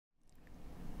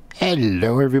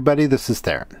Hello everybody, this is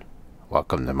Theron.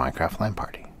 Welcome to Minecraft LAN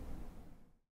Party.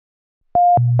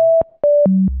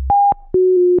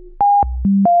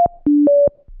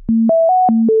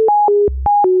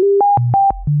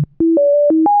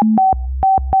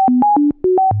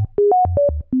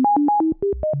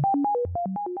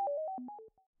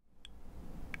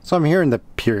 So I'm here in the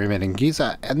pyramid in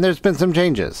Giza, and there's been some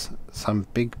changes. Some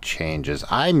big changes.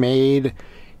 I made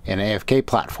an AFK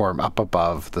platform up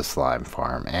above the slime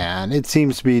farm, and it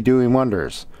seems to be doing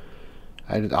wonders.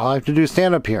 All I have to do is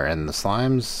stand up here, and the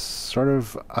slimes sort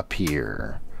of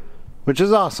appear, which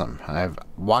is awesome. I've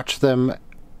watched them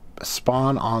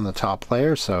spawn on the top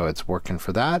layer, so it's working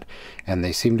for that, and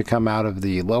they seem to come out of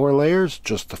the lower layers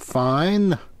just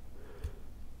fine.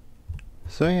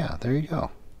 So yeah, there you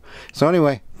go. So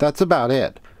anyway, that's about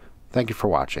it. Thank you for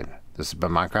watching. This has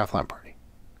been Minecraft LAN Party.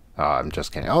 I'm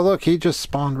just kidding. Oh, look, he just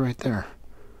spawned right there.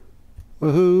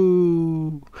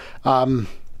 Woohoo!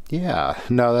 Yeah,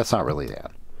 no, that's not really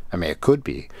that. I mean, it could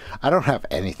be. I don't have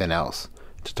anything else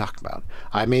to talk about.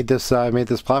 I made this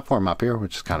platform up here,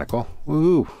 which is kind of cool.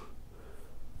 Woohoo!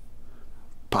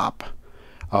 Pop.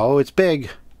 Oh, it's big.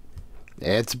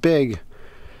 It's big.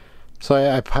 So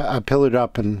I pillared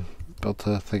up and built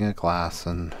a thing of glass,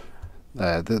 and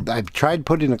I tried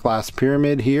putting a glass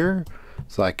pyramid here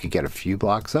so I could get a few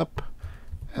blocks up,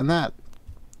 and that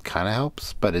kind of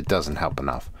helps, but it doesn't help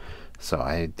enough. So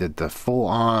I did the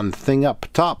full-on thing up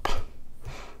top,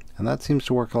 and that seems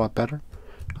to work a lot better.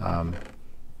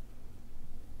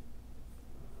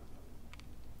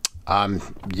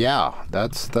 Yeah,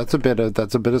 that's a bit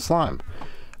of slime.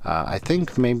 I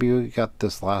think maybe we got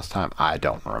this last time. I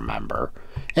don't remember.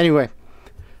 Anyway,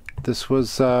 this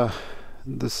is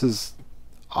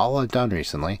all I've done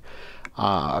recently,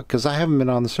 because I haven't been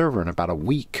on the server in about a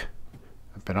week.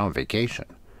 I've been on vacation.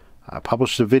 I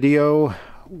published a video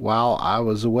while I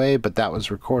was away, but that was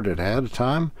recorded ahead of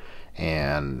time,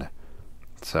 and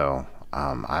so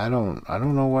I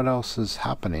don't know what else is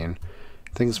happening.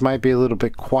 Things might be a little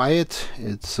bit quiet.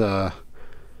 It's kind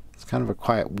of a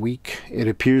quiet week, it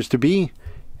appears to be.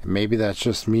 And maybe that's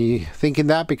just me thinking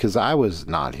that because I was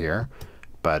not here.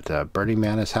 But Burning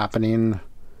Man is happening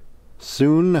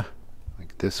soon,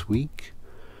 like this week.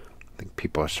 I think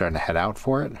people are starting to head out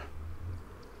for it.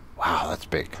 Wow, that's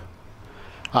big.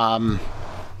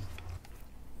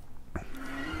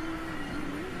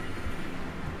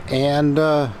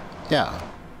 Yeah,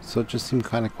 so it just seemed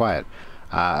kind of quiet.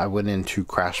 I went into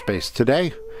Crash Base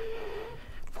today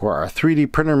for our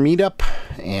 3D printer meetup,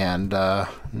 and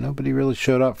nobody really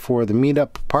showed up for the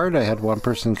meetup part. I had one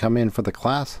person come in for the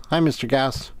class. Hi, Mr.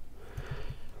 Gas.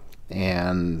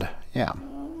 And yeah,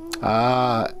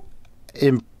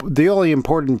 the only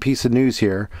important piece of news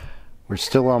here, we're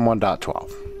still on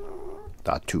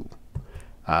 1.12.2.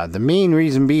 The main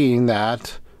reason being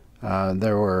that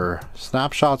there were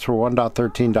snapshots for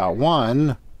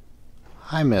 1.13.1.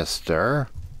 Hi, mister.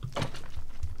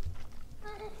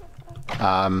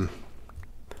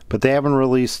 But they haven't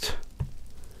released.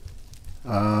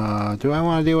 Do I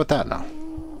want to deal with that now?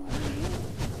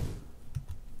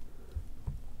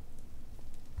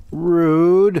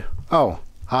 Rude. Oh,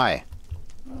 hi.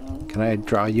 Can I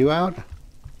draw you out?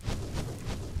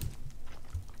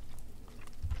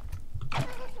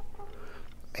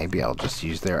 Maybe I'll just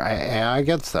use their AI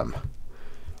against them.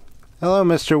 Hello,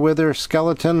 Mr. Wither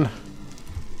Skeleton.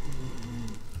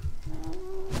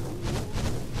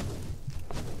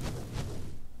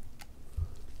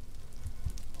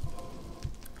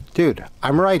 Dude,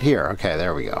 I'm right here. Okay,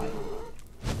 there we go.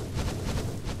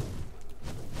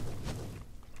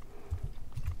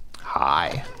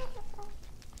 Hi.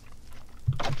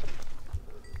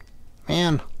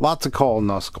 Man, lots of coal,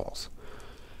 no skulls.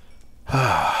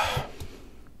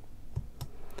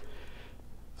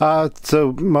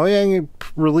 So Mojang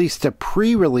released a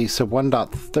pre-release of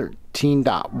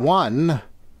 1.13.1,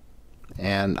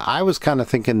 and I was kind of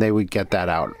thinking they would get that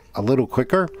out a little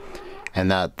quicker, and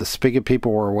that the Spigot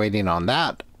people were waiting on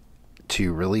that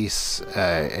to release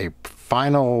a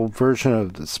final version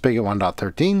of the Spigot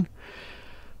 1.13.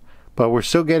 But we're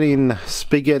still getting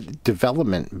Spigot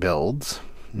development builds,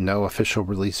 no official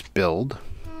release build.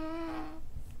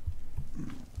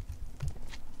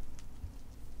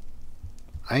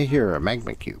 I hear a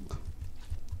magma cube.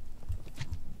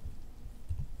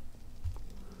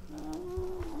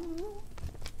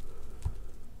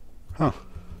 Huh.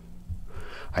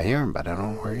 I hear him, but I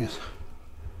don't know where he is.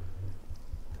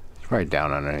 He's right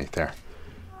down underneath there.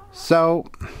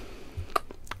 So,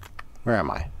 where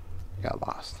am I? Got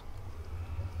lost.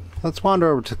 Let's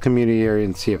wander over to the community area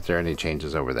and see if there are any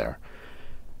changes over there.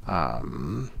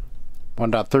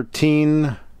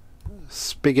 1.13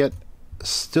 spigot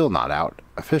still not out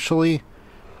officially.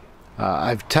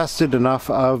 I've tested enough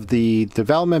of the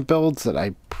development builds that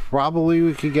I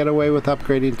probably could get away with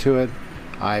upgrading to it.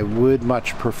 I would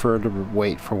much prefer to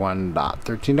wait for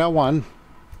 1.13.1.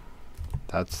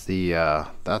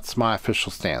 That's my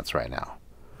official stance right now.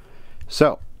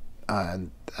 So,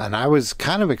 and I was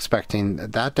kind of expecting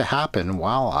that to happen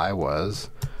while I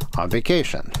was on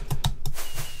vacation,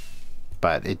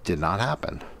 but it did not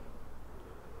happen.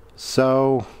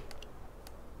 So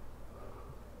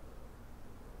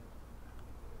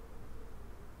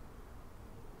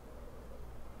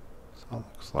it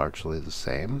looks largely the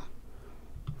same.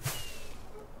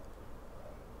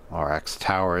 Our X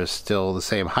tower is still the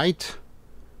same height.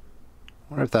 I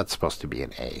wonder if that's supposed to be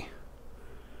an A.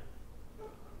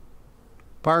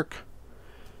 Bark.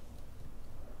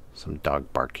 Some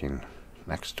dog barking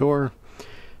next door.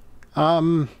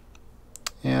 Yeah,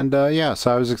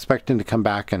 so I was expecting to come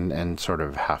back and sort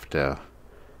of have to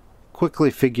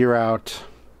quickly figure out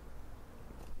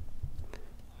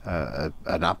an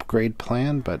upgrade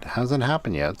plan, but it hasn't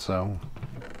happened yet, so...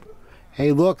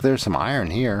 Hey, look, there's some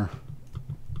iron here.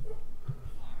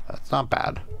 That's not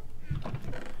bad.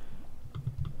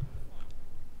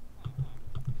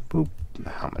 Boop.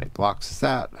 How many blocks is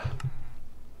that?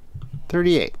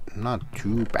 38. Not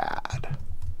too bad.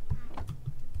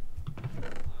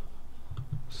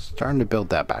 Starting to build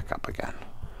that back up again.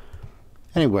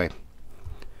 Anyway.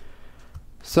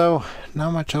 So,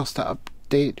 not much else to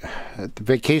update. The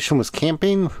vacation was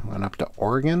camping. Went up to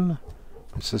Oregon.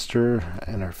 My sister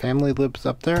and her family lives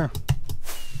up there.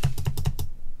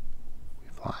 We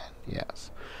flying?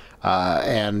 Yes.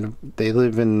 And they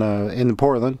live in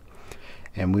Portland.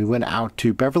 And we went out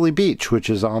to Beverly Beach, which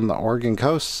is on the Oregon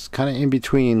coast, kind of in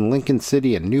between Lincoln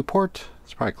City and Newport.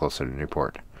 It's probably closer to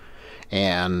Newport.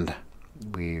 And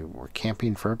we were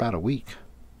camping for about a week.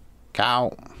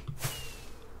 Cow.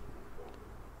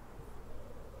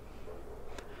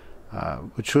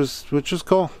 Which was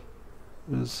cool.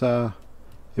 It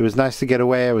was nice to get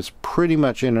away. I was pretty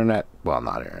much internet, well,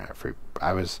 not internet free.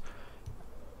 I was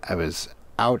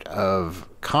out of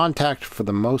contact for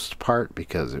the most part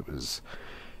because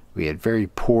we had very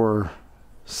poor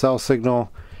cell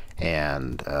signal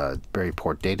and very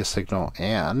poor data signal,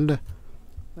 and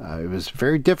it was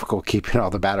very difficult keeping all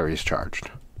the batteries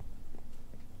charged.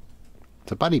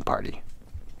 It's a buddy party.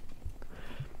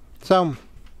 So,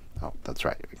 oh, that's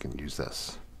right, we can use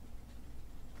this.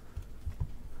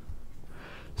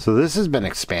 So this has been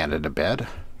expanded a bit.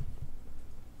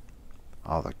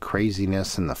 All the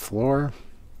craziness in the floor.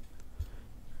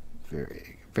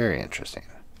 Very, very interesting.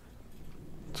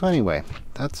 So anyway,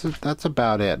 that's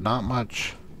about it. Not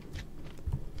much.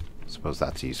 I suppose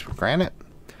that's used for granite.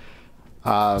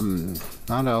 Not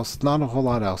a whole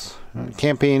lot else.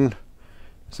 Camping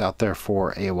was out there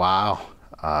for a while.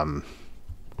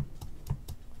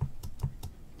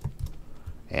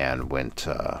 And went,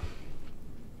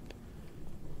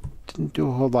 didn't do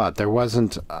a whole lot. There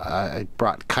wasn't, I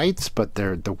brought kites, but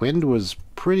the wind was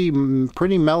pretty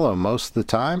mellow most of the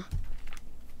time.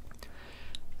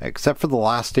 Except for the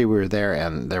last day we were there,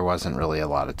 and there wasn't really a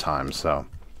lot of time, so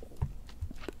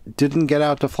didn't get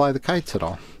out to fly the kites at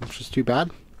all, which is too bad.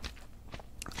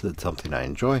 It's something I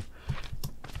enjoy.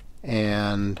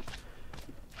 And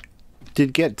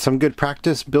did get some good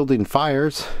practice building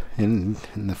fires in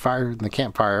the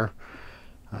campfire.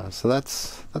 So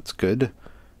that's good.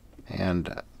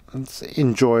 And it's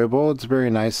enjoyable. It's very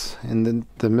nice in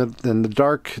the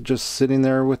dark, just sitting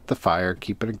there with the fire,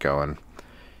 keeping it going.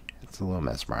 It's a little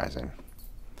mesmerizing,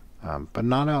 but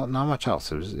not much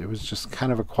else. It was just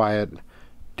kind of a quiet,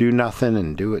 do nothing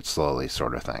and do it slowly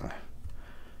sort of thing,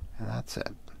 and that's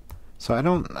it. So I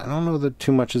don't know that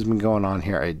too much has been going on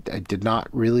here. I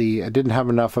didn't have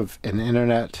enough of an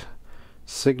internet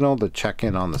signal to check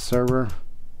in on the server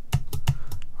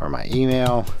or my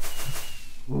email.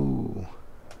 Ooh.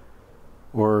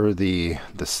 Or the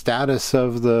status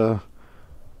of the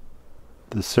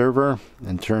server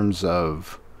in terms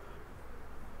of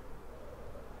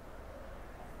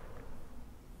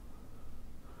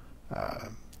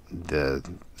the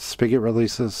spigot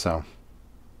releases. So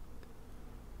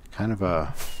kind of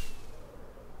a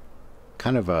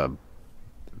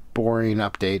boring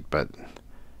update, but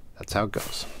that's how it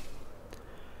goes.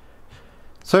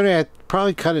 So anyway, I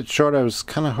probably cut it short. I was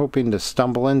kind of hoping to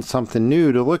stumble in something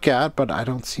new to look at, but I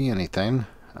don't see anything.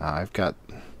 I've got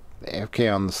the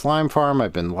AFK on the slime farm.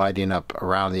 I've been lighting up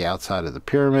around the outside of the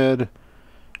pyramid.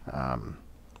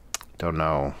 Don't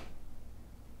know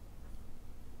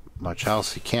much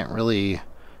else. You can't really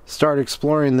start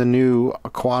exploring the new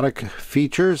aquatic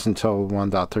features until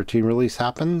 1.13 release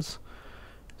happens.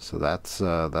 So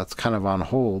that's kind of on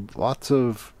hold. Lots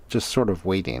of just sort of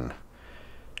waiting.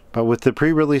 But with the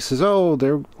pre-releases, oh,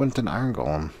 there went an iron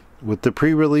golem. With the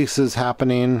pre-releases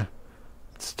happening,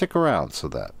 stick around so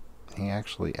that he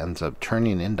actually ends up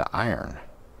turning into iron.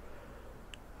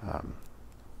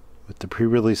 With the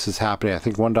pre-releases happening, I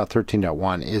think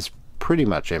 1.13.1 is pretty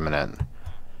much imminent.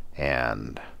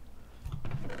 And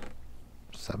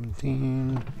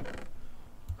 17.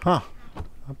 Huh.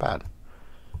 Not bad.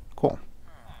 Cool.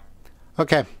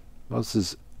 Okay. Well, this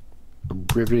is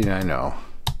riveting, I know.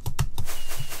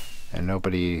 And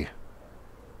nobody...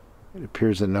 It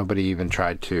appears that nobody even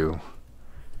tried to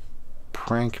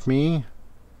prank me.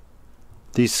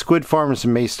 These squid farms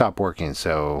may stop working,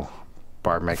 so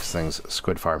Barb makes things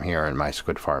squid farm here and my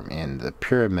squid farm in the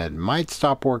pyramid might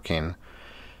stop working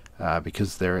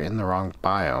because they're in the wrong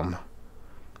biome.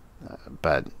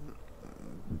 But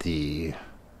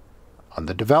on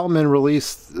the development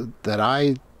release that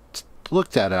I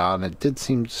looked at it on, it did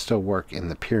seem to still work in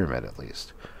the pyramid at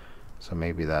least. So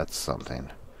maybe that's something.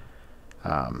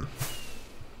 There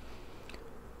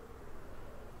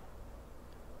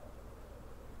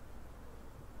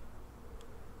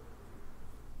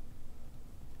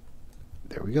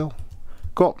we go.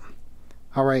 Cool.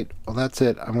 All right. Well, that's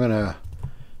it. I'm going to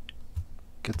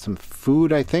get some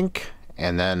food, I think,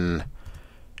 and then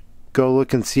go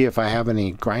look and see if I have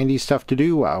any grindy stuff to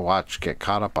do. I'll get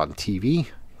caught up on TV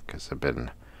because I've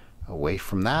been away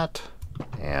from that.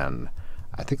 And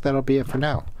I think that'll be it for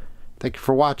now. Thank you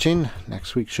for watching.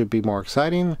 Next week should be more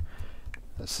exciting.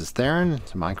 This is Theron.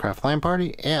 It's a Minecraft LAN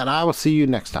party, and I will see you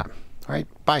next time. All right.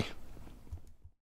 Bye.